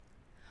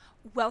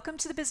Welcome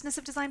to the Business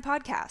of Design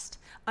podcast.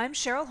 I'm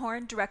Cheryl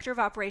Horn, Director of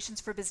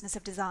Operations for Business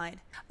of Design.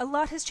 A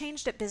lot has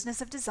changed at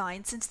Business of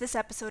Design since this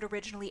episode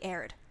originally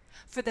aired.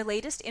 For the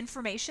latest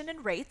information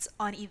and rates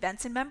on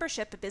events and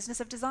membership at Business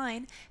of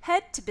Design,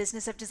 head to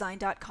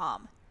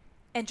businessofdesign.com.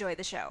 Enjoy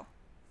the show.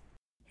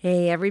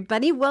 Hey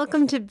everybody,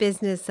 welcome to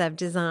Business of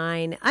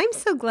Design. I'm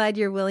so glad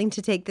you're willing to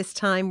take this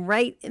time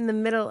right in the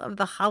middle of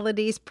the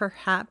holidays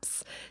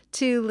perhaps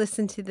to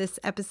listen to this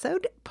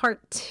episode,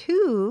 part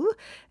 2,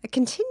 a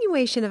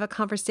continuation of a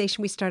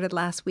conversation we started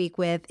last week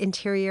with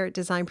interior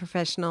design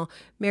professional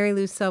Mary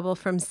Lou Sobel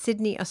from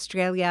Sydney,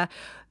 Australia.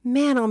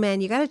 Man, oh man,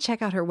 you got to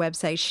check out her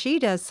website. She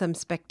does some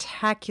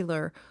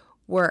spectacular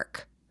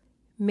work.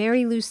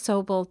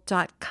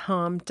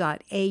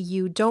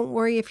 marylousobel.com.au. Don't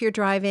worry if you're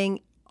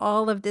driving.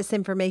 All of this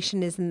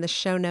information is in the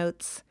show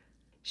notes.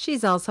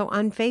 She's also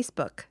on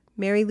Facebook,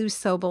 Mary Lou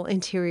Sobel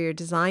Interior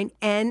Design,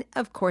 and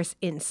of course,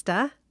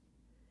 Insta,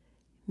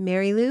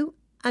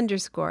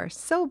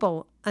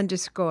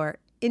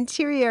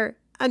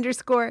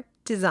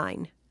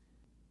 MaryLou_Sobel_Interior_Design.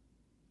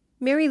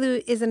 Mary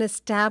Lou is an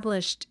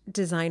established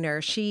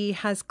designer. She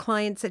has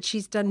clients that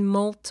she's done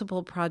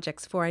multiple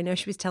projects for. I know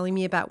she was telling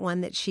me about one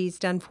that she's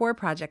done 4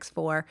 projects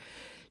for.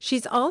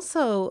 She's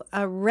also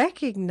a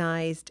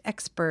recognized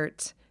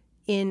expert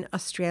in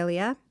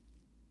Australia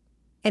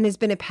and has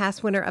been a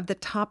past winner of the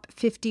Top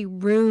 50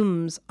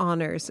 Rooms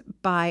honors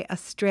by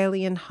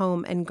Australian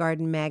Home and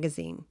Garden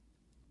magazine.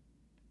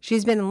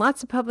 She's been in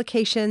lots of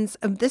publications.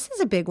 This is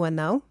a big one,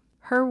 though.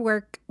 Her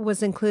work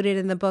was included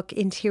in the book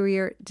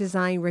Interior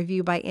Design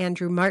Review by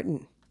Andrew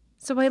Martin.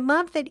 So I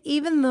love that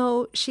even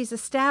though she's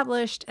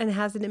established and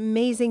has an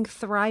amazing,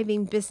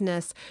 thriving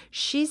business,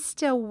 she's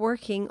still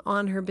working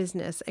on her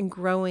business and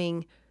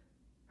growing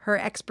her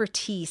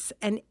expertise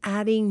and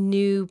adding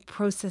new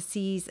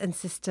processes and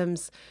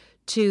systems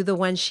to the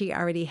ones she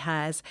already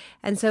has.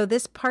 And so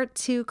this part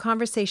 2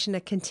 conversation,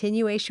 a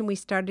continuation we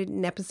started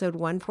in episode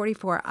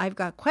 144, I've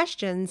Got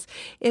Questions,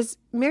 is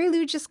Mary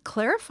Lou just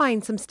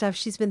clarifying some stuff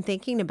she's been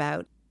thinking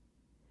about.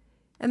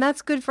 And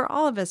that's good for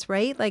all of us,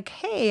 right? Like,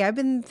 hey, I've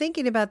been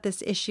thinking about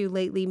this issue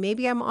lately.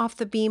 Maybe I'm off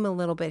the beam a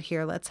little bit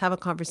here. Let's have a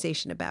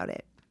conversation about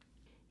it.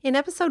 In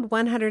episode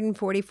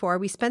 144,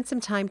 we spent some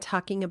time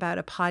talking about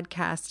a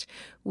podcast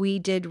we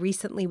did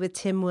recently with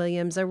Tim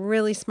Williams, a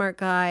really smart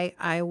guy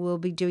I will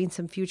be doing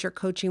some future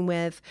coaching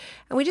with.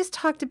 And we just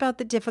talked about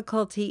the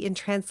difficulty in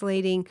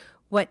translating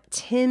what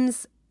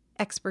Tim's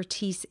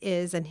expertise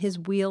is and his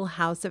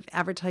wheelhouse of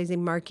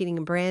advertising, marketing,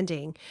 and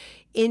branding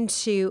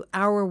into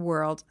our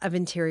world of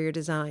interior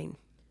design.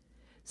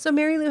 So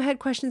Mary Lou had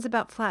questions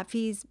about flat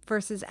fees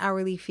versus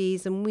hourly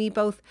fees, and we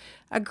both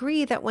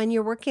agree that when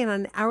you're working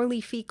on an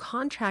hourly fee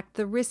contract,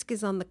 the risk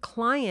is on the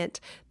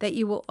client that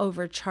you will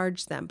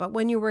overcharge them. But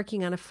when you're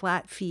working on a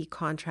flat fee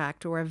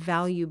contract or a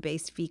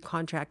value-based fee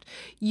contract,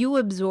 you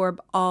absorb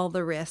all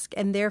the risk,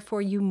 and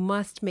therefore you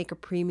must make a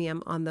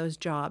premium on those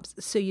jobs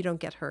so you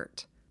don't get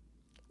hurt.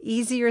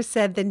 Easier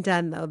said than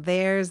done, though.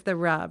 There's the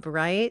rub,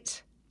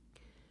 right?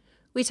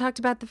 We talked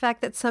about the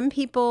fact that some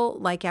people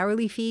like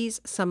hourly fees,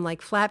 some like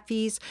flat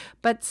fees,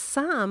 but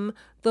some,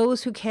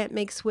 those who can't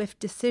make swift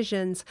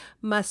decisions,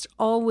 must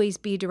always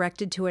be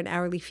directed to an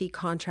hourly fee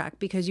contract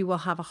because you will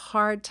have a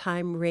hard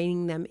time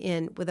reining them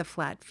in with a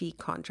flat fee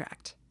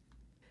contract.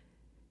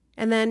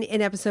 And then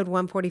in episode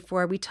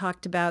 144, we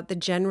talked about the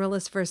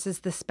generalist versus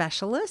the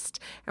specialist,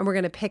 and we're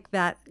going to pick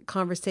that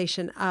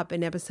conversation up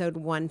in episode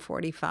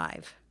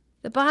 145.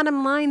 The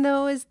bottom line,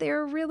 though, is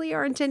there really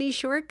aren't any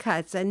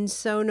shortcuts. And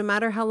so no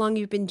matter how long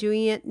you've been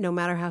doing it, no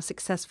matter how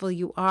successful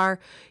you are,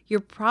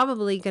 you're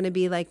probably going to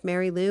be like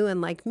Mary Lou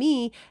and like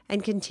me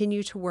and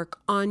continue to work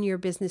on your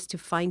business to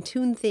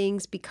fine-tune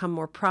things, become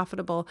more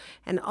profitable,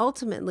 and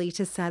ultimately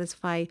to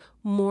satisfy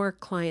more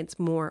clients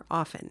more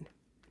often.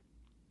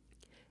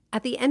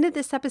 At the end of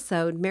this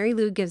episode, Mary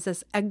Lou gives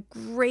us a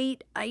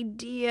great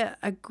idea,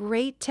 a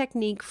great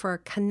technique for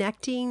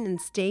connecting and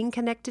staying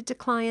connected to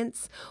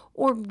clients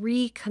or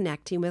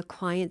reconnecting with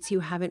clients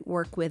you haven't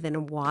worked with in a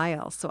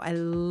while. So I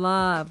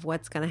love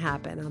what's going to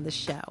happen on the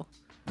show.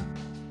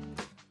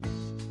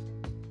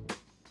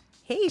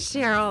 Hey,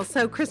 Cheryl.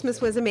 So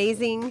Christmas was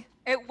amazing.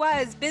 It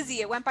was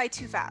busy. It went by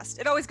too fast.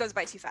 It always goes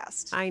by too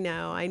fast. I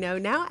know.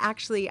 Now,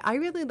 actually, I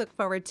really look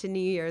forward to New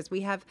Year's. We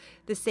have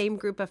the same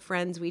group of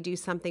friends we do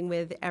something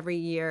with every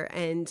year,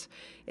 and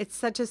it's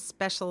such a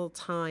special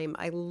time.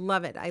 I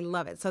love it.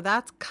 So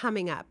that's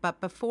coming up.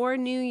 But before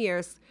New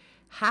Year's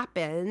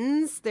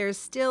happens, there's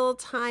still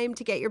time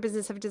to get your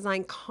Business of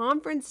Design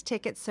conference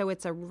tickets, so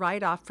it's a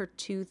write-off for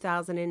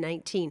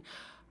 2019.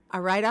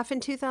 A write-off in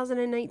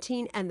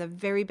 2019 and the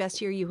very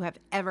best year you have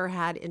ever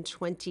had in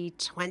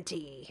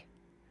 2020.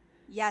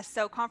 Yes,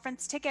 so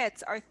conference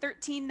tickets are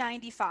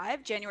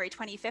 $13.95, January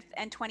 25th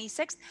and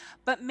 26th,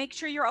 but make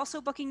sure you're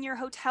also booking your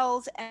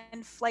hotels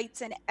and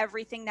flights and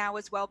everything now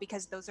as well,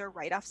 because those are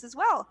write-offs as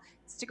well.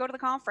 It's to go to the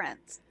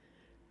conference.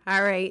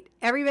 All right,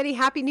 everybody,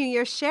 Happy New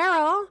Year.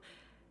 Cheryl,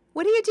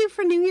 what do you do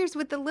for New Year's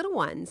with the little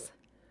ones?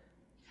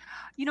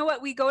 You know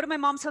what? We go to my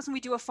mom's house and we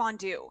do a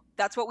fondue.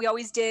 That's what we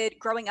always did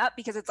growing up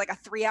because it's like a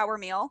 3-hour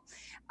meal.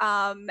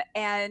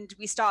 And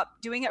we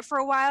stopped doing it for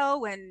a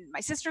while when my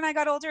sister and I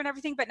got older and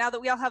everything. But now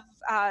that we all have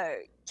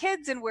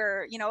kids and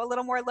we're, a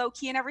little more low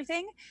key and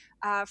everything,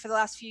 for the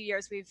last few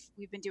years, we've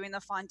been doing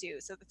the fondue.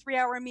 So the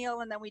 3-hour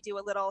meal, and then we do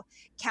a little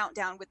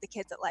countdown with the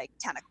kids at like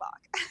 10 o'clock.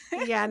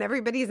 Yeah, and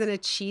everybody's in a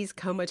cheese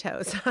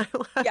comatose. I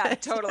love Yeah,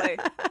 it. totally.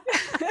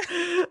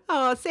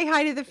 Oh, say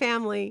hi to the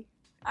family.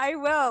 I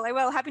will.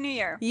 Happy New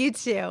Year. You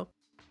too.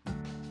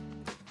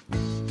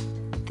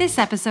 This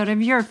episode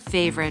of your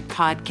favorite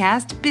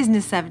podcast,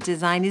 Business of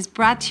Design, is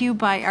brought to you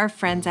by our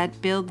friends at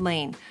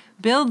BuildLane.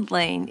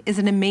 BuildLane is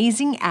an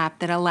amazing app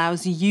that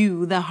allows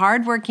you, the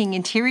hardworking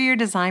interior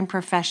design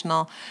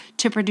professional,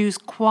 to produce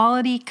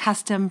quality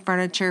custom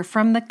furniture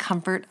from the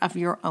comfort of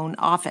your own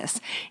office.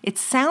 It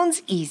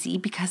sounds easy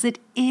because it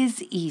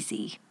is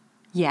easy.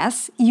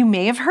 Yes, you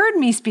may have heard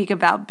me speak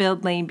about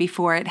BuildLane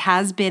before. It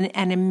has been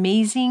an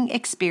amazing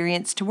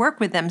experience to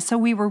work with them, so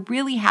we were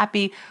really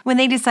happy when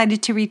they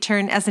decided to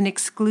return as an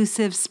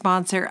exclusive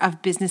sponsor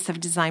of Business of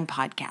Design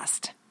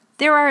podcast.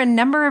 There are a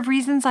number of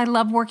reasons I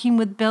love working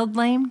with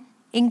BuildLane,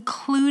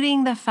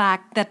 including the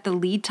fact that the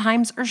lead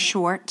times are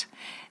short.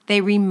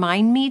 They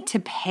remind me to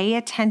pay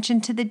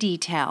attention to the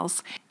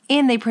details,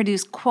 and they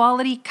produce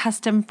quality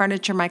custom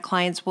furniture my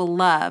clients will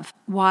love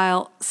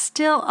while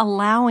still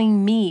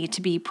allowing me to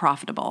be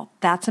profitable.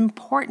 That's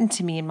important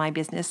to me in my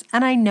business,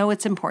 and I know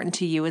it's important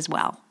to you as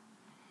well.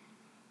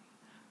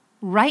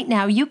 Right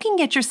now, you can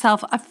get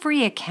yourself a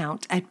free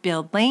account at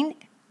BuildLane,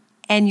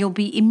 and you'll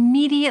be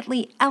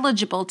immediately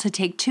eligible to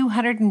take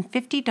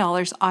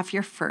 $250 off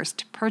your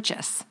first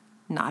purchase.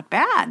 Not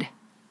bad.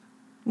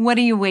 What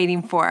are you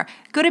waiting for?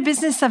 Go to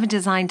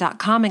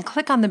businessofdesign.com and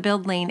click on the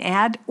BuildLane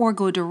ad, or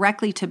go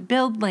directly to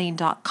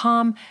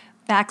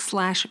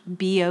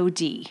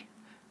buildlane.com/BOD.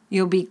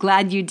 You'll be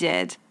glad you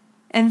did.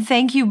 And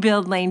thank you,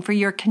 BuildLane, for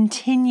your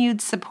continued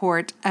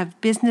support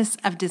of Business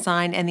of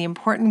Design and the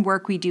important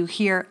work we do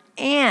here,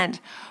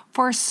 and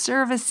for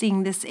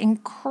servicing this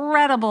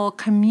incredible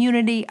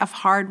community of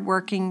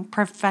hardworking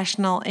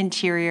professional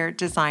interior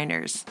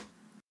designers.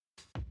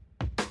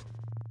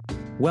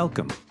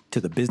 Welcome to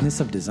the Business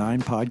of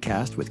Design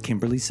podcast with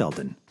Kimberly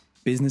Selden.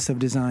 Business of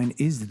Design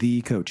is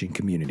the coaching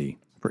community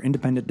for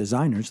independent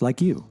designers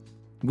like you.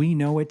 We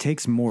know it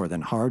takes more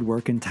than hard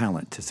work and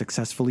talent to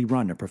successfully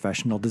run a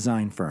professional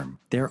design firm.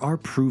 There are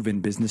proven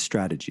business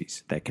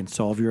strategies that can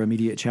solve your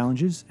immediate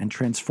challenges and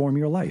transform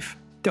your life.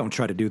 Don't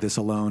try to do this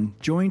alone.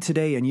 Join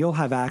today and you'll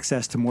have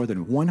access to more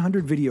than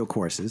 100 video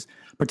courses,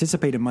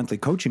 participate in monthly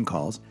coaching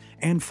calls,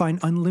 and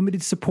find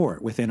unlimited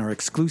support within our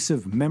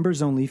exclusive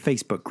members-only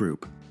Facebook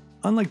group.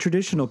 Unlike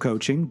traditional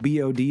coaching,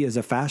 BOD is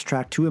a fast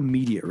track to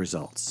immediate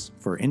results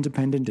for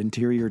independent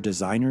interior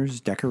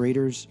designers,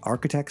 decorators,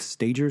 architects,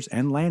 stagers,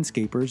 and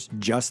landscapers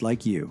just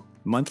like you.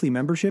 Monthly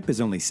membership is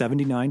only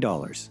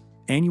 $79.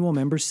 Annual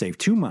members save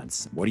 2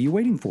 months. What are you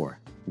waiting for?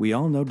 We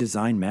all know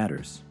design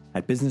matters.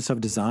 At Business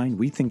of Design,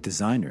 we think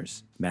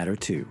designers matter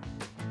too.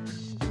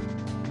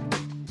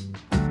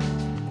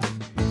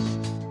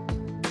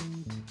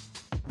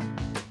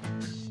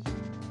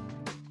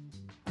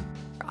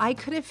 I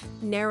could have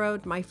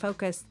narrowed my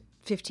focus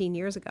 15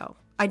 years ago.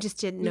 I just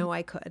didn't know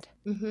I could.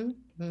 Mm-hmm.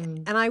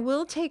 Mm. And I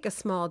will take a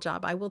small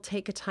job. I will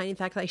take a tiny, in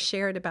fact, I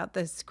shared about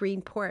the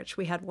screen porch.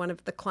 We had one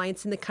of the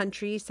clients in the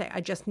country say,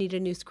 I just need a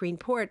new screen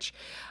porch.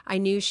 I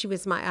knew she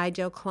was my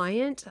ideal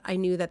client. I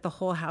knew that the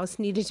whole house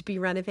needed to be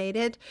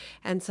renovated.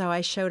 And so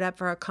I showed up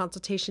for a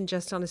consultation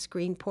just on a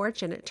screen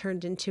porch, and it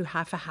turned into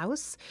half a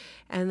house.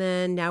 And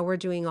then now we're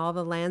doing all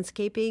the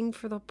landscaping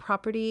for the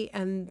property,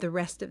 and the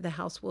rest of the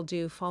house will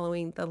do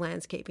following the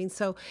landscaping.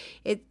 So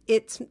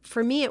it's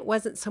for me, it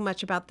wasn't so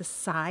much about the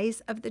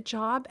size of the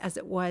job as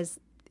it was,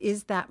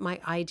 is that my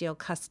ideal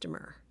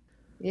customer?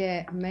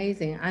 Yeah,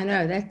 amazing. I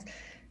know that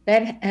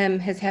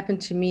has happened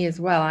to me as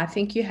well. I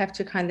think you have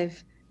to kind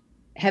of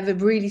have a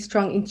really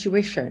strong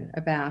intuition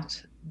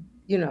about,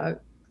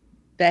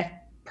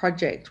 that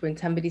project when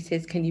somebody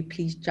says, can you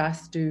please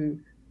just do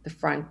the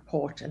front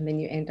porch? And then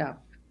you end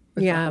up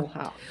with the whole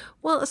house.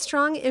 Well, a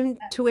strong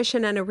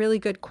intuition and a really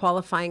good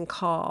qualifying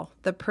call.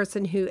 The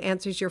person who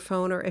answers your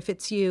phone, or if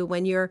it's you,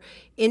 when you're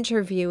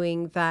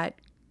interviewing that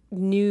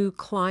new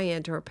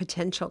client or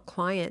potential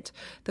client,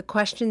 the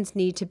questions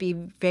need to be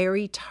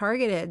very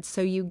targeted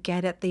so you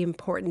get at the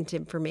important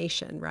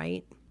information,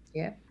 right?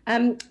 Yeah.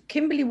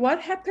 Kimberly, what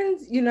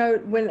happens,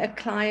 when a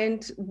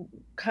client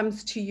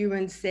comes to you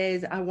and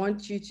says, I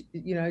want you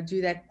to,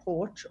 do that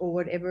porch or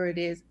whatever it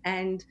is,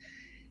 and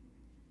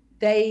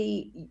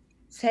they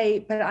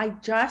say, but I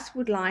just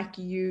would like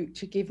you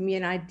to give me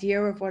an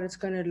idea of what it's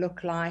going to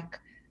look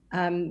like.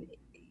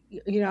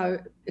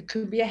 It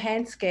could be a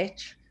hand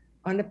sketch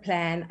on a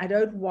plan. I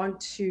don't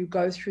want to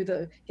go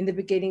through in the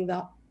beginning,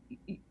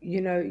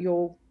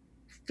 your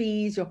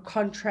fees, your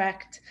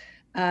contract.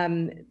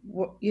 Can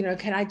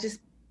I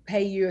just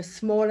pay you a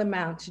small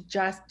amount to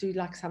just do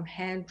like some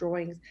hand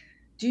drawings?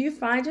 Do you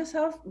find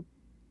yourself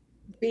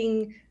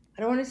being,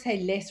 I don't want to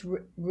say less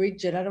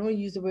rigid, I don't want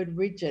to use the word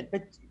rigid,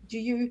 but do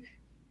you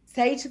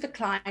say to the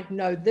client,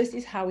 no, this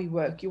is how we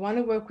work. You want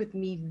to work with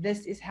me,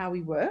 this is how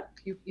we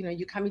work.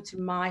 You're coming to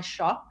my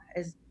shop,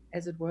 as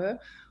it were.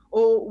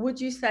 Or would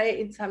you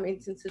say in some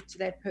instances to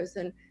that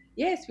person,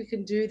 yes, we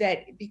can do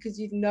that, because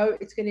you know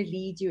it's going to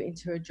lead you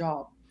into a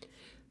job?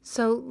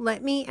 So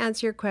let me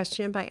answer your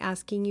question by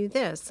asking you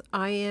this.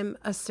 I am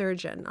a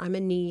surgeon. I'm a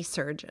knee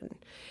surgeon,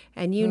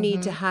 and you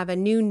need to have a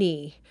new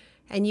knee.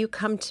 And you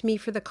come to me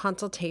for the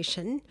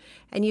consultation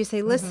and you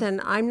say, listen,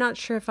 I'm not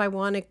sure if I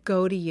want to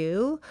go to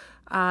you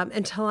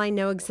until I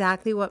know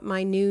exactly what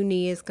my new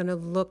knee is going to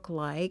look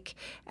like.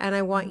 And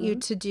I want you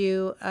to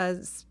do a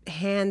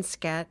hand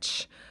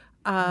sketch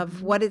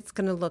of what it's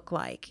going to look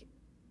like.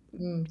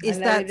 Is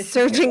that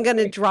surgeon going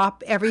to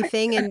drop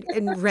everything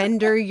and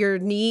render your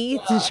knee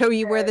to show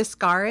you where the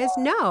scar is?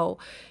 No.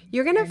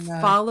 You're going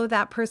to follow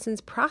that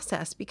person's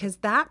process, because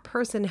that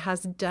person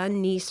has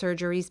done knee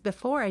surgeries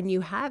before and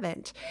you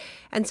haven't.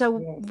 And so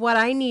what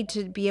I need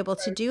to be able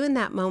to do in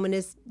that moment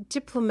is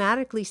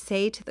diplomatically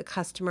say to the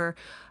customer,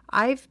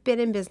 I've been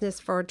in business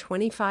for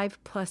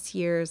 25 plus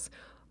years.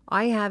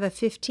 I have a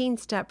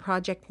 15-step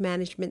project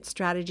management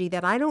strategy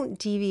that I don't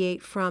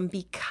deviate from,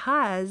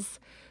 because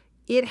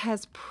it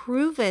has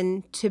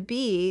proven to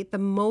be the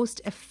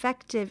most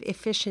effective,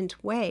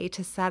 efficient way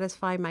to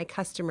satisfy my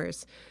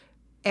customers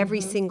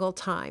every single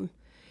time.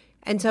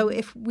 And so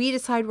if we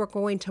decide we're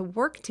going to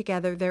work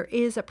together, there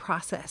is a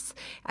process.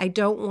 I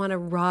don't want to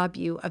rob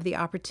you of the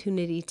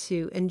opportunity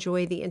to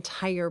enjoy the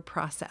entire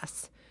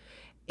process.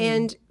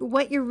 And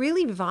what you're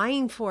really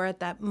vying for at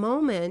that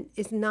moment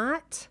is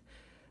not,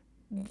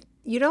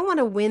 you don't want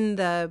to win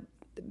the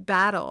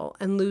battle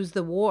and lose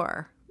the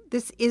war.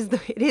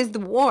 It is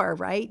the war,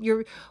 right?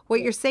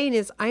 What you're saying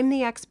is, I'm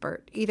the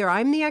expert. Either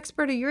I'm the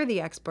expert or you're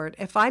the expert.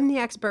 If I'm the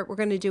expert, we're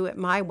going to do it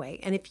my way.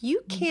 And if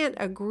you can't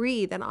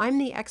agree that I'm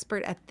the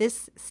expert at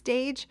this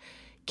stage,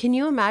 can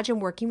you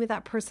imagine working with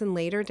that person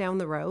later down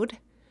the road?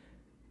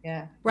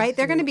 Yeah. Right? Absolutely.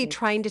 They're going to be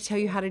trying to tell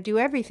you how to do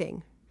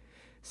everything.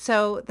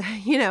 So,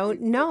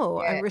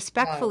 no,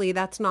 respectfully,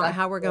 that's not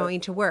how we're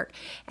going to work.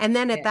 And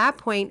then at that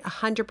point,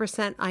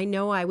 100%, I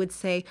know I would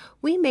say,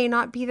 we may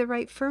not be the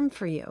right firm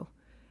for you.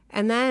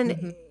 And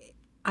then,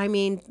 I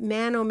mean,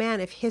 man, oh man,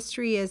 if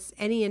history is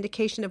any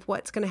indication of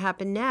what's going to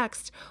happen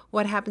next,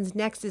 what happens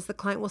next is the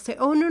client will say,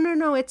 oh,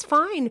 no, it's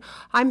fine.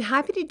 I'm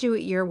happy to do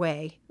it your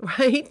way,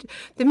 right?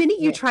 The minute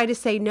you try to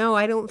say, no,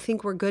 I don't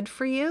think we're good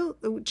for you,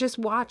 just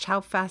watch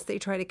how fast they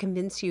try to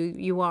convince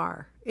you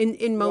are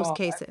in most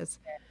cases.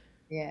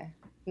 Yeah.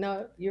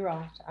 No, you're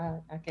right.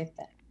 I get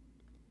that.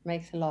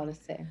 Makes a lot of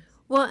sense.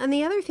 Well, and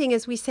the other thing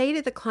is, we say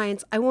to the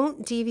clients, I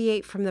won't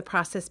deviate from the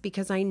process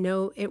because I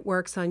know it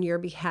works on your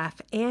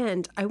behalf.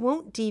 And I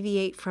won't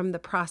deviate from the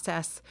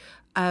process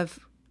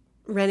of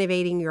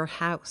renovating your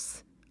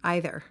house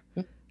either.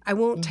 I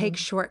won't take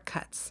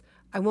shortcuts.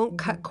 I won't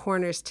cut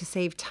corners to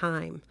save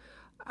time.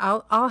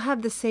 I'll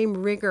have the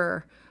same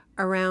rigor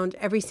around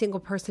every single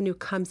person who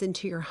comes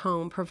into your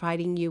home,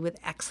 providing you with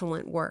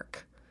excellent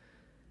work.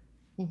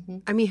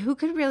 I mean, who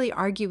could really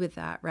argue with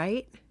that,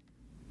 right?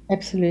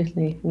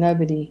 Absolutely.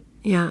 Nobody.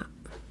 Yeah.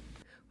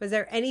 Was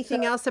there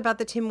anything else about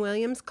the Tim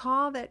Williams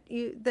call that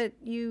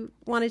you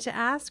wanted to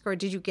ask, or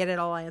did you get it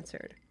all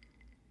answered?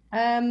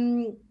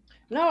 No,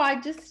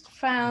 I just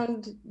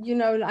found,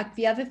 like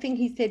the other thing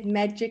he said,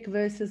 magic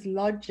versus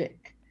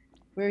logic,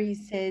 where he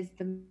says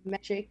the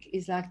magic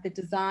is like the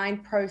design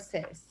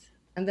process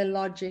and the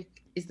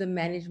logic is the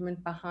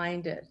management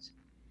behind it.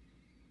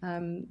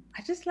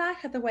 I just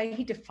like the way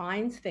he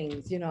defines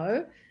things,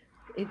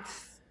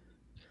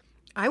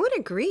 I would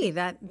agree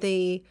that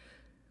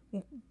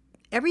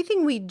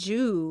everything we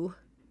do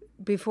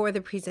before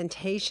the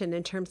presentation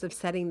in terms of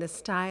setting the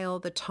style,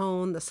 the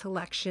tone, the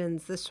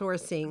selections, the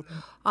sourcing,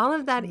 all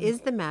of that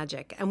is the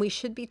magic, and we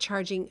should be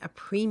charging a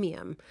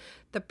premium.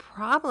 The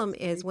problem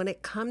is when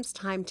it comes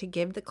time to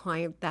give the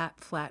client that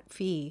flat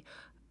fee,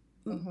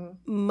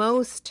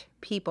 most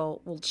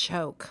people will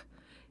choke,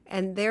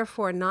 and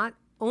therefore not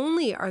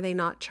only are they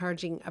not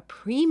charging a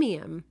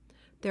premium,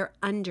 they're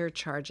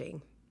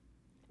undercharging.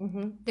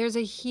 There's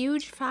a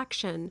huge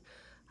faction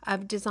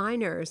of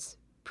designers,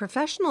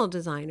 professional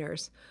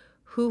designers,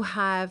 who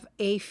have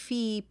a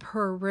fee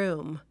per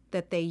room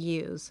that they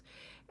use.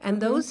 And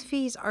those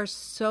fees are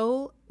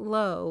so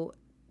low,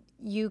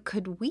 you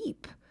could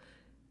weep.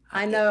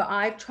 I know.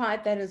 I've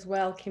tried that as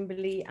well,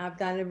 Kimberly. I've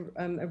done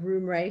a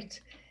room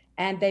rate,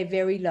 and they're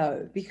very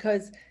low,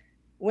 because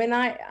when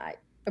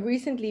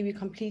recently we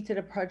completed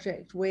a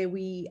project where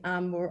we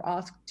were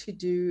asked to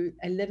do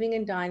a living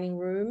and dining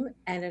room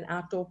and an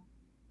outdoor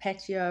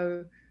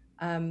patio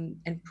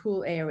and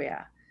pool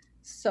area.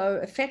 So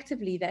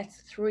effectively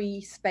that's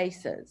 3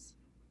 spaces,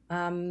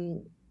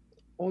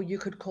 or you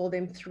could call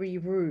them 3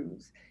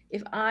 rooms.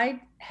 If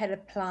I had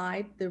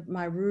applied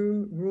my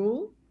room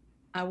rule,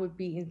 I would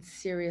be in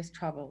serious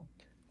trouble.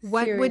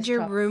 What would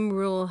your room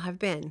rule have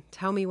been?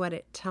 Tell me what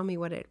it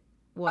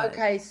was.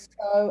 Okay,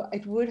 so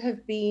it would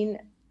have been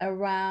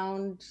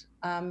around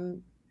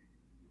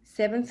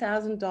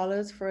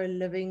 $7,000 for a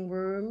living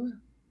room,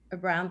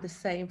 around the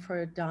same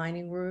for a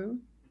dining room.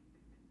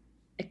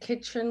 A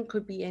kitchen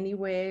could be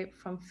anywhere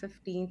from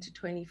 15 to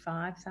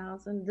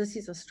 25,000. This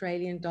is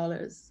Australian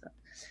dollars,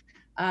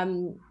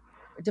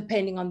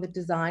 depending on the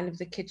design of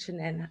the kitchen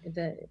and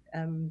the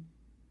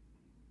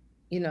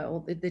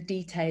the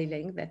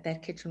detailing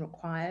that kitchen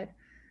required.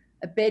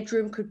 A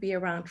bedroom could be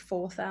around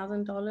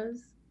 $4,000.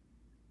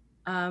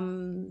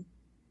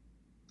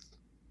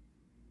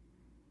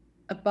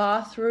 A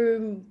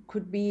bathroom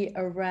could be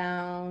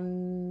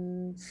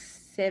around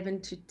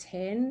 7 to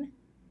 10.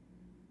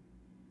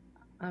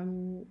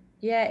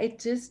 It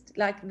just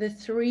like the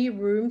 3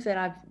 rooms that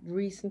I've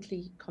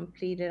recently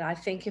completed. I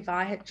think if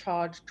I had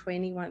charged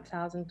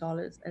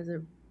 $21,000 as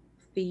a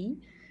fee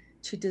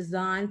to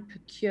design,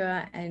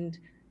 procure, and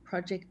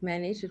project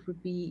manage, it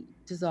would be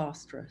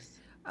disastrous.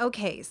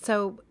 Okay,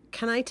 so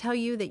can I tell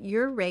you that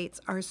your rates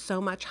are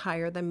so much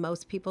higher than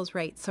most people's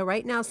rates? So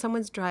right now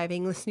someone's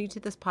driving, listening to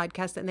this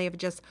podcast, and they have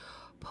just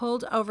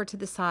pulled over to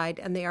the side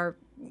and they are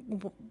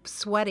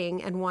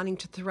sweating and wanting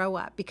to throw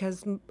up,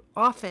 because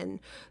often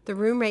the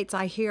room rates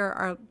I hear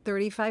are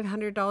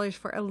 $3,500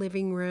 for a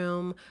living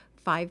room,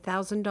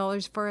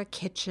 $5,000 for a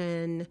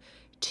kitchen,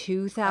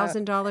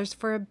 $2,000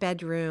 for a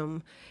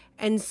bedroom.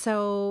 And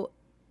so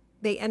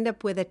they end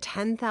up with a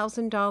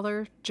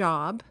 $10,000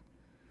 job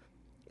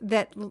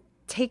that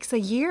takes a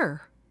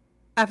year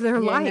of their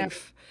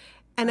life.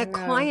 And a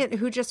client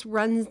who just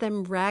runs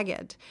them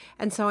ragged.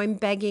 And so I'm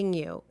begging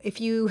you,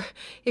 if you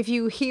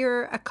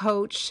hear a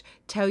coach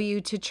tell you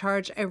to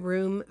charge a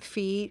room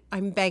fee,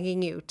 I'm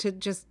begging you to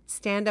just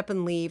stand up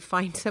and leave,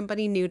 find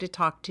somebody new to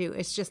talk to.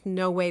 It's just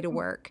no way to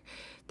work.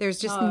 There's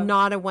just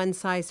not a one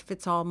size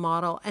fits all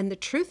model. And the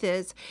truth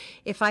is,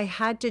 if I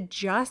had to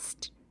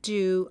just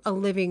do a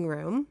living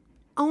room,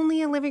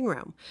 only a living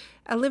room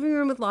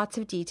with lots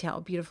of detail,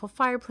 beautiful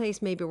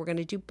fireplace, maybe we're going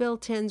to do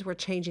built-ins, we're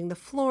changing the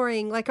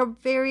flooring, like a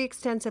very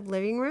extensive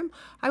living room,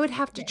 I would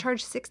have to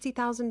charge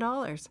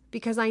 $60,000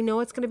 because I know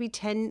it's going to be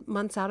 10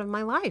 months out of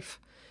my life.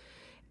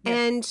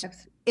 And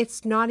absolutely.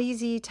 It's not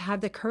easy to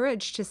have the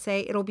courage to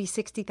say it'll be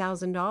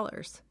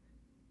 $60,000.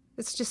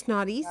 It's just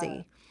not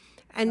easy.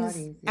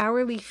 And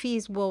hourly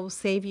fees will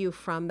save you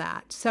from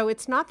that. So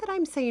it's not that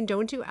I'm saying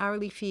don't do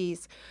hourly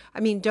fees.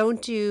 I mean,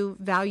 don't do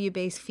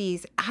value-based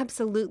fees.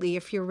 Absolutely.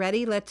 If you're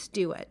ready, let's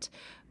do it.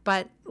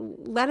 But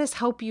let us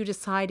help you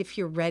decide if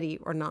you're ready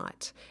or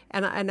not.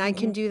 And I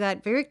can do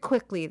that very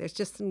quickly. There's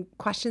just some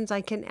questions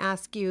I can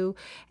ask you,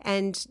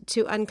 and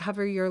to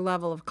uncover your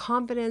level of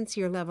confidence,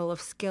 your level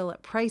of skill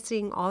at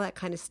pricing, all that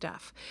kind of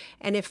stuff.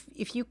 And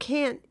if you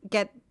can't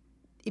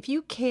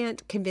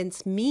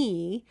convince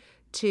me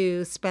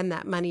to spend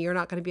that money, you're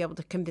not going to be able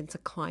to convince a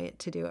client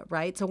to do it,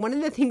 right? So one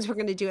of the things we're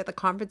going to do at the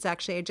conference,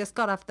 actually, I just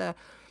got off the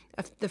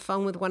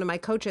phone with one of my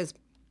coaches.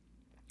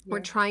 Yeah.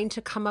 We're trying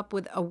to come up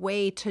with a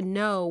way to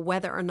know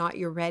whether or not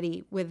you're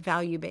ready with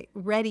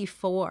ready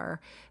for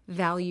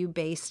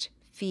value-based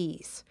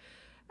fees.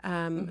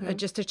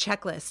 Just a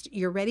checklist.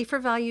 You're ready for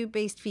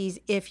value-based fees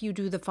if you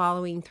do the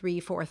following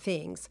 3-4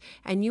 things,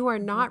 and you are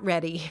not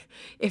ready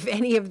if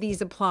any of these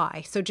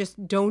apply. So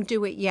just don't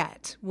do it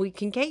yet. We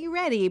can get you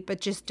ready, but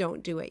just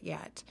don't do it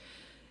yet.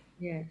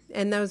 Yes.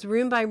 And those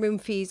room by room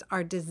fees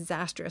are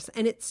disastrous.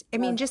 And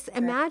just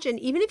imagine,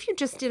 even if you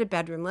just did a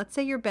bedroom, let's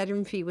say your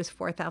bedroom fee was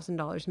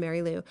 $4,000,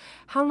 Mary Lou,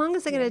 how long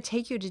is it going to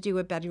take you to do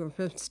a bedroom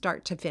from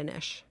start to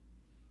finish?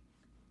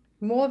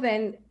 More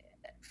than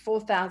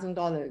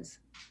 $4,000.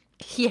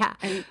 Yeah.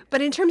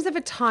 But in terms of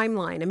a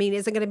timeline, I mean,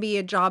 is it going to be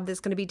a job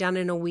that's going to be done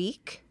in a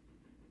week?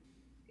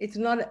 It's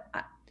not,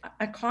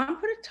 I can't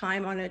put a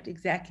time on it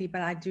exactly,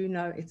 but I do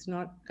know it's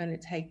not going to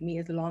take me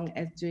as long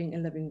as doing a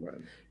living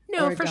room.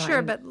 No, for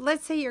sure. But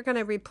let's say you're going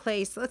to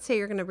replace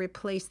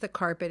the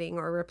carpeting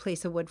or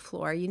replace a wood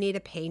floor. You need a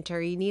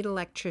painter, you need an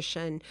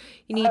electrician.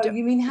 You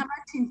mean how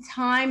much in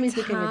time is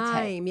it going to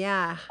take? Time,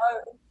 yeah.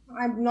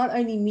 I'm not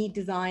only me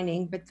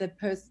designing, but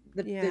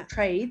the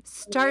trade.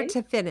 Start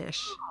to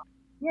finish.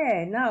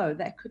 Yeah, no,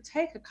 that could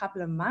take a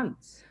couple of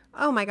months.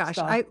 Oh my gosh,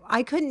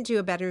 I couldn't do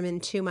a bedroom in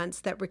 2 months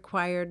that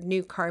required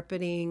new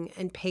carpeting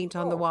and paint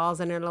on the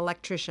walls and an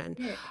electrician.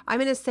 Yeah. I'm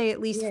going to say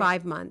at least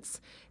 5 months,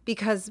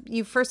 because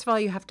first of all,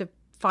 you have to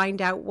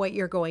find out what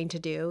you're going to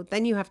do.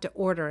 Then you have to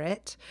order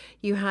it.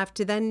 You have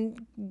to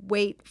then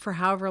wait for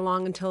however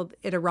long until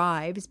it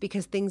arrives,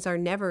 because things are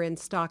never in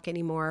stock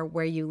anymore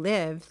where you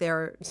live.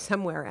 They're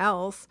somewhere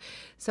else.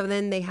 So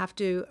then they have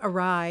to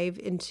arrive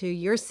into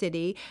your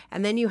city,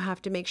 and then you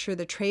have to make sure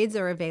the trades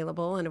are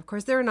available. And of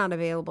course, they're not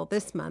available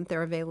this month.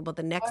 They're available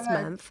the next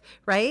month,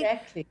 right?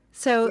 Exactly.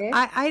 So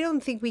I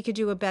don't think we could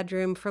do a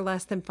bedroom for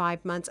less than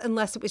 5 months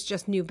unless it was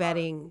just new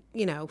bedding,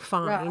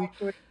 fine.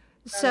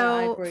 No,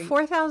 so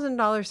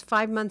 $4,000,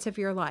 5 months of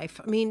your life.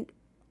 I mean,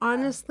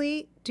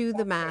 honestly, do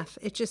the math.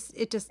 It just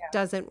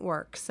doesn't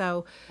work.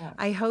 So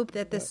I hope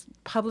that this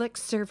public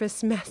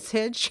service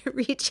message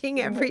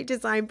reaching every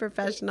design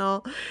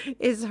professional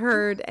is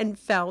heard and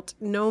felt.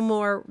 No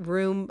more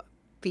room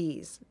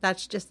fees.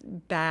 That's just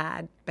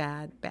bad,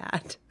 bad,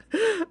 bad.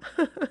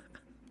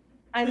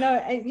 I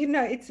know,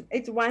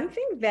 it's one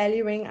thing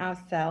valuing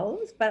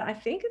ourselves, but I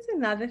think it's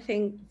another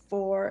thing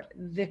for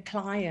the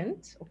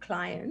client or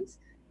clients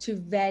to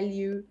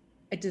value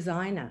a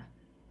designer.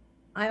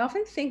 I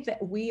often think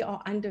that we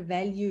are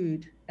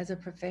undervalued as a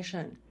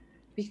profession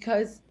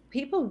because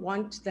people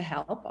want the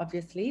help.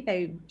 Obviously,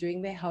 they're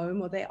doing their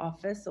home or their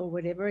office or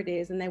whatever it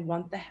is, and they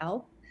want the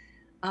help.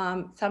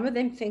 Some of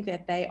them think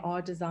that they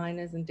are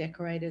designers and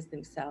decorators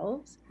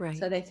themselves. Right.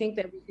 So they think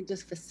that we can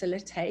just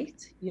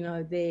facilitate,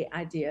 their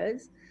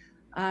ideas.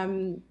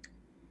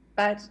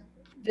 But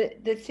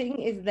the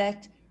thing is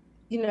that,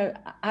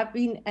 I've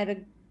been at a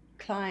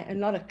client,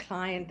 not a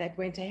client that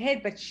went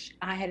ahead, but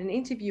I had an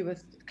interview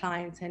with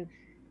clients, and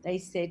they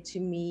said to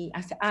me,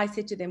 I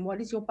said to them, what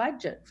is your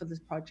budget for this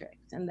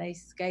project? And they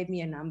gave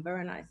me a number,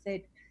 and I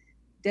said,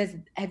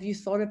 have you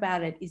thought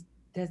about it?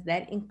 Does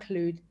that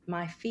include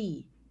my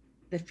fee?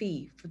 The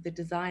fee for the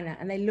designer?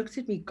 And they looked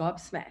at me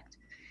gobsmacked.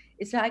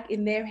 It's like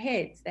in their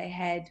heads, they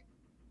had,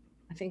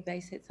 I think they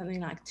said something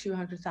like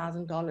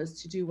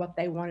 $200,000 to do what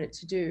they wanted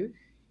to do.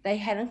 They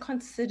hadn't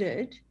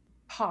considered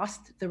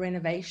past the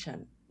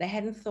renovation. They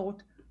hadn't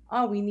thought,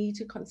 we need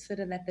to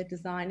consider that the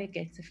designer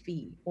gets a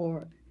fee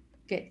or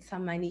get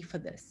some money for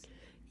this.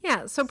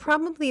 Yeah, so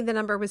probably the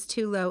number was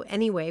too low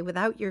anyway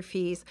without your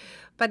fees.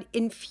 But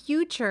in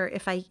future,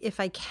 if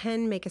I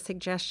can make a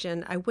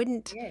suggestion, I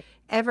wouldn't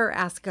ever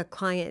ask a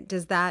client,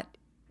 does that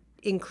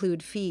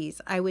include fees?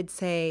 I would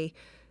say,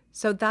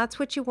 so that's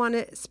what you want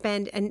to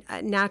spend. And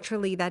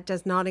naturally, that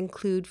does not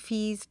include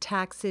fees,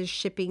 taxes,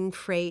 shipping,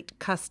 freight,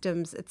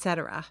 customs,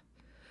 etc.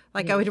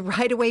 Like I would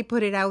right away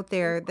put it out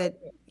there that,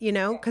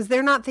 because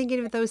they're not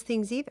thinking of those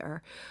things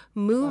either.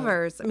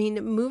 Movers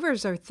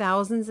are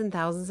thousands and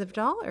thousands of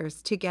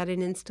dollars to get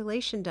an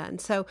installation done.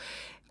 So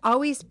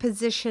always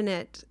position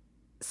it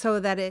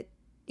so that it,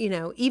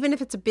 even if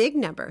it's a big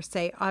number,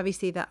 say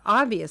obviously that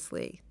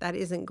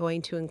isn't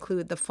going to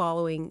include the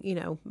following,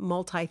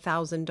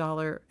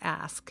 multi-$1,000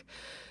 ask.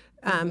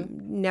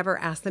 Never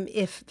ask them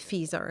if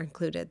fees are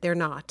included. They're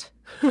not.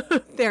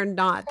 They're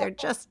not. They're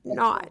just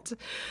not.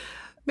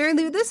 Mary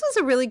Lou, this was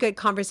a really good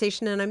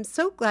conversation, and I'm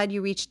so glad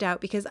you reached out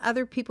because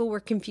other people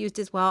were confused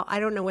as well. I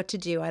don't know what to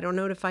do. I don't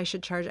know if I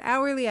should charge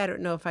hourly. I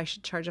don't know if I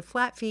should charge a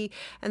flat fee.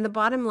 And the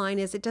bottom line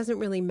is it doesn't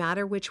really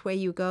matter which way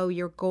you go.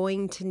 You're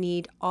going to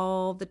need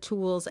all the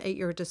tools at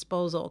your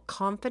disposal.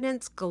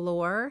 Confidence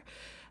galore,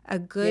 a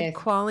good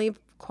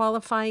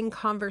qualifying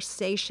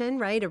conversation,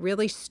 right? A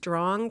really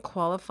strong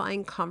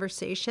qualifying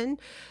conversation.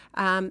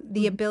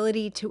 The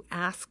ability to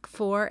ask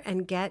for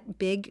and get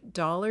big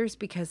dollars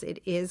because it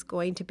is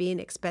going to be an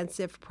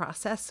expensive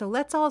process. So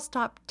let's all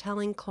stop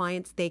telling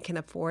clients they can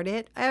afford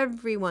it.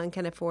 Everyone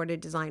can afford a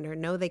designer.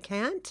 No, they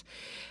can't.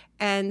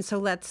 And so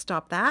let's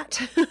stop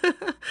that.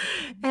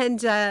 And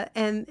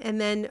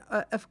then,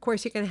 of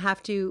course, you're going to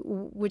have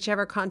to,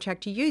 whichever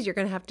contract you use, you're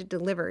going to have to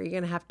deliver. You're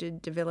going to have to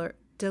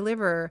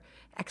deliver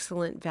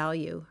excellent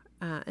value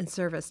and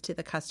service to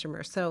the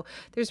customer. So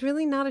there's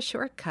really not a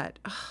shortcut.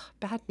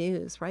 Bad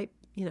news, right?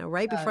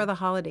 Right before the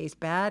holidays,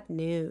 bad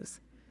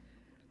news.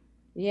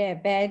 Yeah,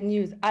 bad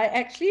news. I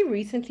actually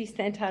recently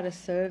sent out a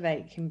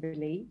survey,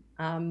 Kimberly,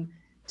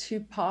 to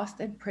past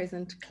and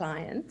present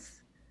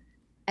clients,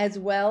 as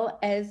well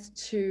as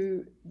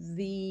to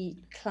the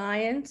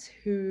clients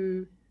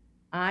who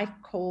I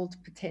called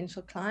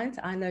potential clients.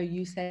 I know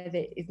you say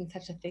there isn't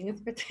such a thing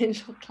as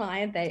potential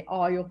client. They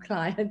are your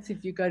clients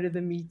if you go to the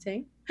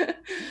meeting.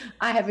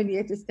 I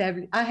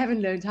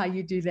haven't learned how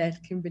you do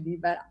that, Kimberly,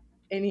 but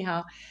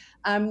anyhow.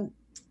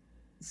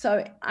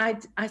 So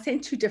I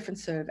sent two different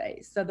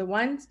surveys. So the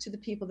ones to the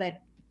people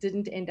that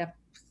didn't end up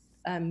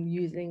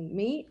using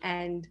me,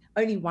 and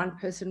only one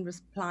person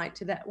replied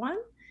to that one.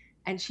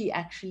 And she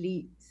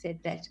actually said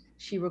that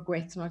she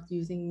regrets not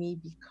using me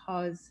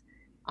because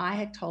I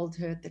had told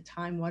her at the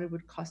time what it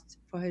would cost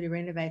for her to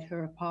renovate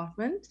her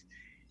apartment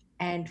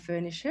and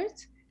furnish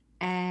it.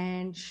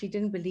 And she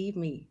didn't believe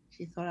me.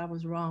 She thought I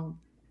was wrong.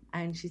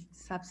 And she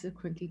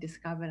subsequently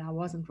discovered I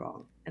wasn't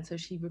wrong. And so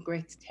she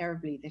regrets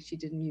terribly that she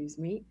didn't use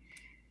me.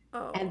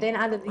 Oh. And then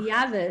out of the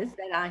others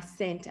that I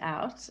sent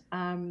out,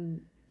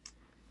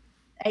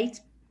 8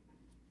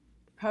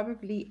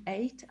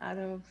 out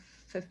of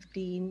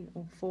 15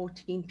 or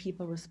 14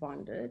 people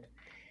responded.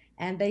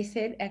 And they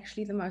said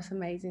actually the most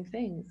amazing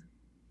things.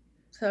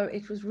 So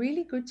it was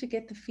really good to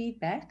get the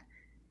feedback.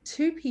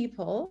 2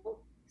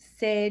 people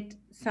said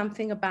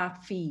something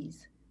about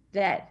fees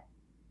that,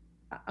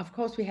 of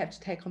course, we have to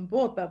take on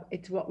board, but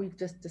it's what we've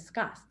just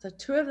discussed. So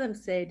 2 of them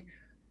said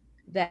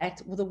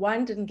that, well, the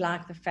one didn't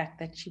like the fact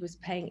that she was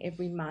paying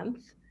every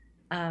month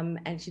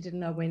and she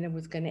didn't know when it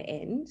was going to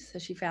end. So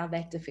she found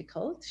that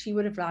difficult. She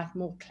would have liked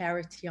more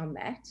clarity on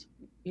that,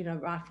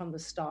 right from the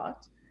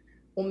start,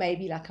 or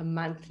maybe like a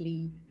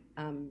monthly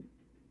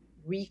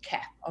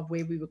recap of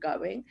where we were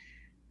going.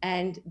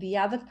 And the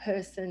other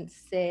person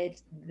said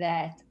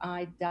that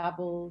I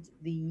doubled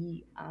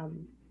the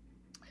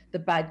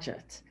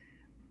budget.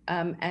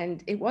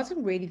 And it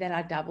wasn't really that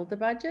I doubled the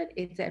budget.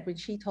 It's that when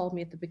she told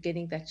me at the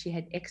beginning that she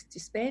had X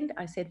to spend,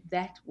 I said,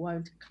 that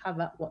won't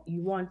cover what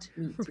you want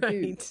me to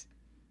do.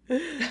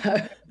 So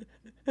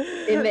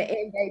in the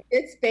end, they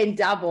did spend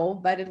double,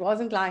 but it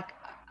wasn't like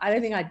I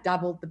don't think I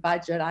doubled the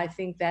budget. I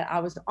think that I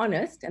was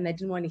honest and they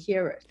didn't want to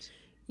hear it.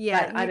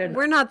 Yeah,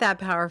 we're not that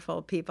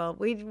powerful, people.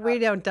 We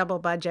don't double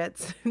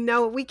budgets.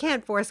 No, we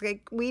can't force.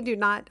 We do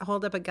not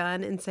hold up a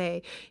gun and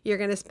say you're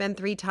going to spend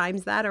 3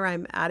 times that, or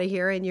I'm out of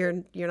here, and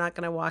you're not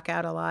going to walk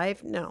out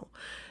alive. No,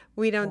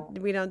 we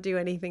don't do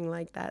anything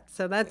like that.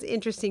 So that's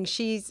interesting.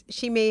 She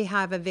may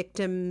have a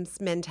victim's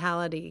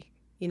mentality.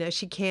 You know,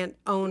 she can't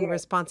own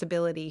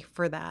responsibility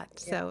for that.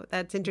 So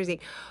that's interesting.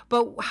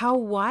 But how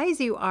wise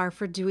you are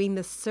for doing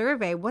the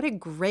survey. What a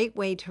great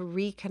way to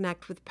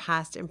reconnect with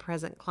past and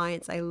present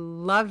clients. I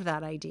love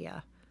that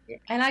idea.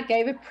 And I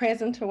gave a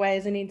present away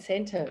as an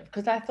incentive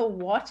because I thought,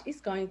 what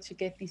is going to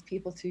get these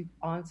people to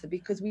answer?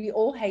 Because we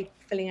all hate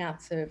filling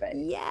out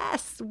surveys.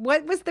 Yes.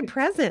 What was the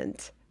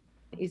present?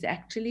 Is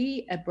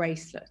actually a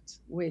bracelet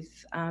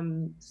with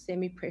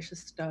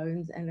semi-precious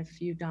stones and a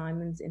few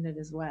diamonds in it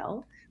as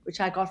well, which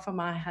I got from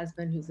my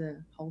husband, who's a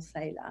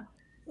wholesaler.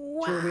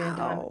 Wow. Jewelry and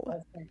diamond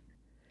wholesaler.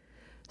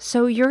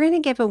 So you're going to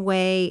give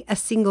away a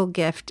single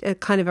gift, a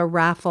kind of a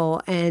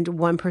raffle, and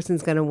one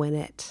person's going to win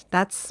it.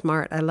 That's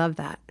smart. I love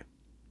that.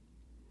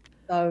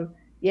 So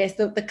yes,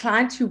 the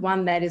client who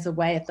won that is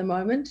away at the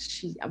moment.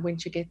 When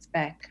she gets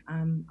back,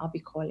 I'll be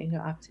calling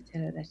her up to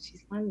tell her that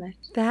she's won that.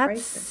 That's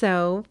bracelet.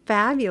 So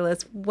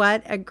fabulous.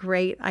 What a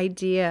great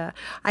idea.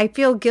 I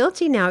feel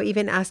guilty now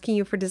even asking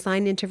you for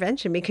design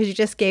intervention because you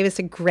just gave us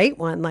a great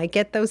one. Like,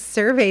 get those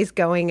surveys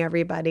going,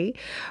 everybody.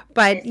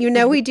 But you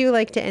know, we do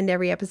like to end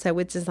every episode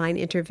with design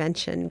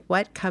intervention.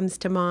 What comes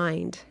to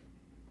mind?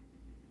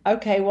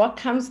 Okay, what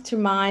comes to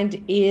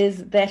mind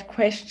is that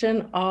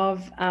question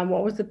of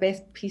what was the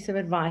best piece of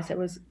advice that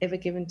was ever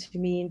given to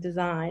me in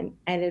design?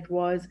 And it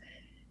was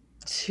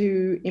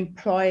to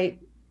employ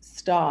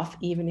staff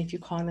even if you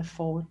can't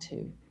afford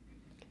to.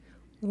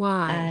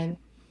 Why? And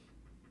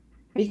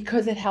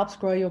because it helps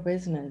grow your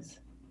business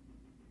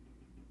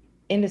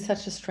in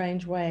such a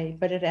strange way,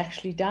 but it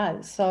actually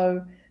does.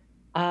 So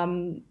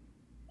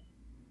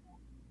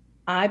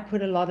I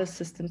put a lot of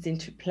systems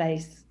into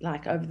place,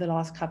 like over the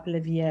last couple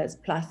of years.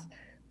 Plus,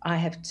 I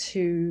have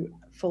 2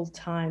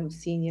 full-time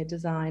senior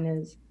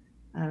designers,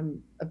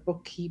 a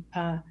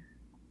bookkeeper.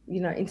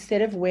 You know,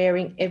 instead of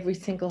wearing every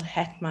single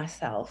hat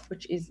myself,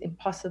 which is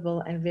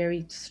impossible and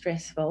very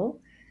stressful,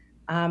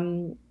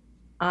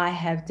 I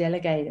have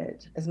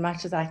delegated as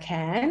much as I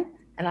can,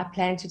 and I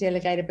plan to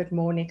delegate a bit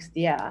more next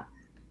year,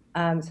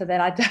 so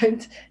that I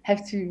don't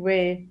have to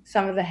wear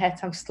some of the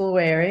hats I'm still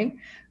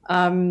wearing.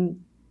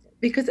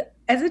 Because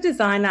as a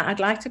designer,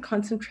 I'd like to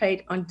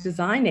concentrate on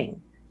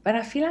designing, but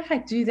I feel like I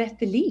do that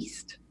the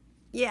least.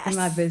 Yes, in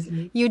my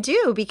business. You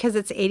do, because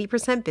it's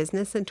 80%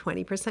 business and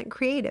 20%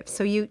 creative.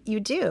 So you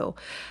do.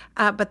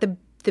 But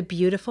the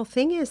beautiful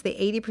thing is the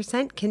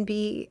 80% can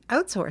be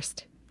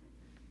outsourced.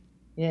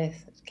 Yes,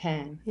 it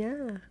can. Yeah. It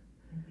can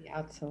be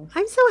outsourced.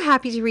 I'm so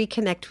happy to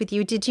reconnect with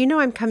you. Did you know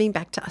I'm coming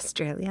back to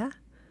Australia?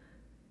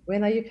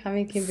 When are you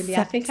coming, Kimberly?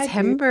 September. I think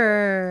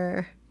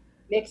I do.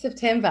 Next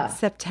September.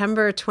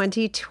 September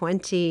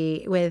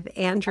 2020 with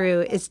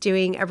Andrew is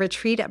doing a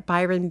retreat at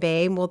Byron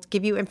Bay. And we'll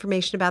give you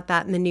information about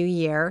that in the new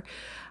year.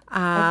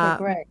 Okay,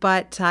 great.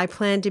 But I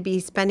plan to be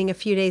spending a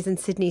few days in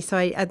Sydney, so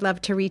I'd love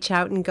to reach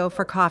out and go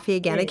for coffee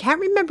again. Yes. I can't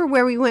remember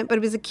where we went, but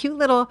it was a cute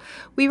little,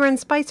 we were in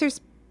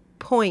Spicer's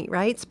Point,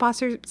 right?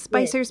 Spicer's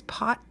yes.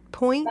 Pot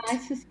Point?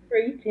 Spicer's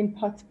Street in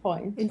Potts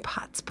Point. In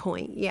Potts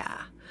Point,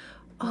 yeah.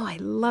 Oh, I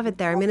love it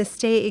there. I'm going to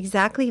stay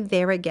exactly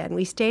there again.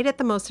 We stayed at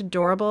the most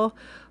adorable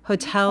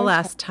hotel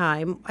last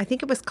time. I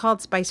think it was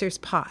called Spicer's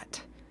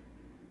Pot.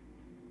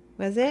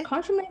 Was it? I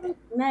can't remember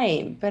the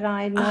name, but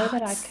I know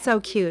that I can.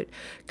 So cute.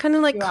 Kind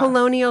of like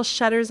colonial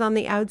shutters on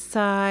the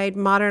outside,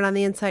 modern on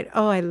the inside.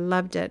 Oh, I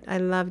loved it. I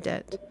loved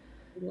it.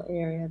 Little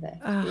area there.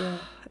 Yeah.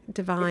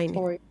 Divine.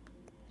 Victoria.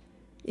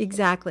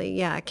 Exactly.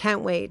 Yeah,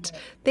 can't wait.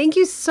 Thank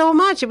you so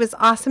much. It was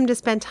awesome to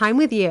spend time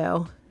with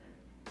you.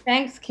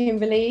 Thanks,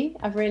 Kimberly.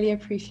 I've really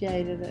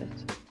appreciated it.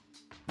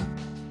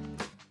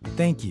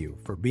 Thank you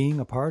for being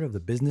a part of the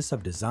Business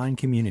of Design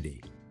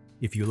community.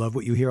 If you love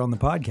what you hear on the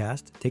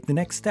podcast, take the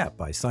next step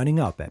by signing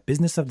up at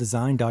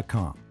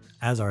businessofdesign.com.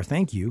 As our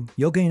thank you,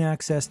 you'll gain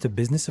access to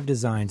Business of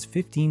Design's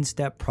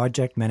 15-step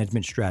project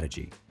management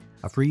strategy,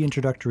 a free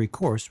introductory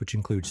course which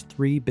includes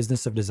 3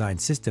 Business of Design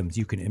systems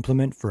you can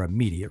implement for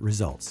immediate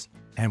results.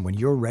 And when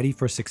you're ready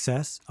for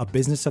success, a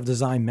Business of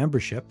Design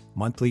membership,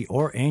 monthly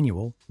or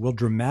annual, will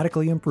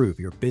dramatically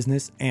improve your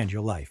business and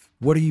your life.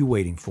 What are you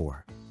waiting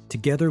for?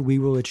 Together we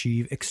will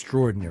achieve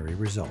extraordinary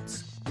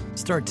results.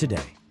 Start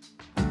today.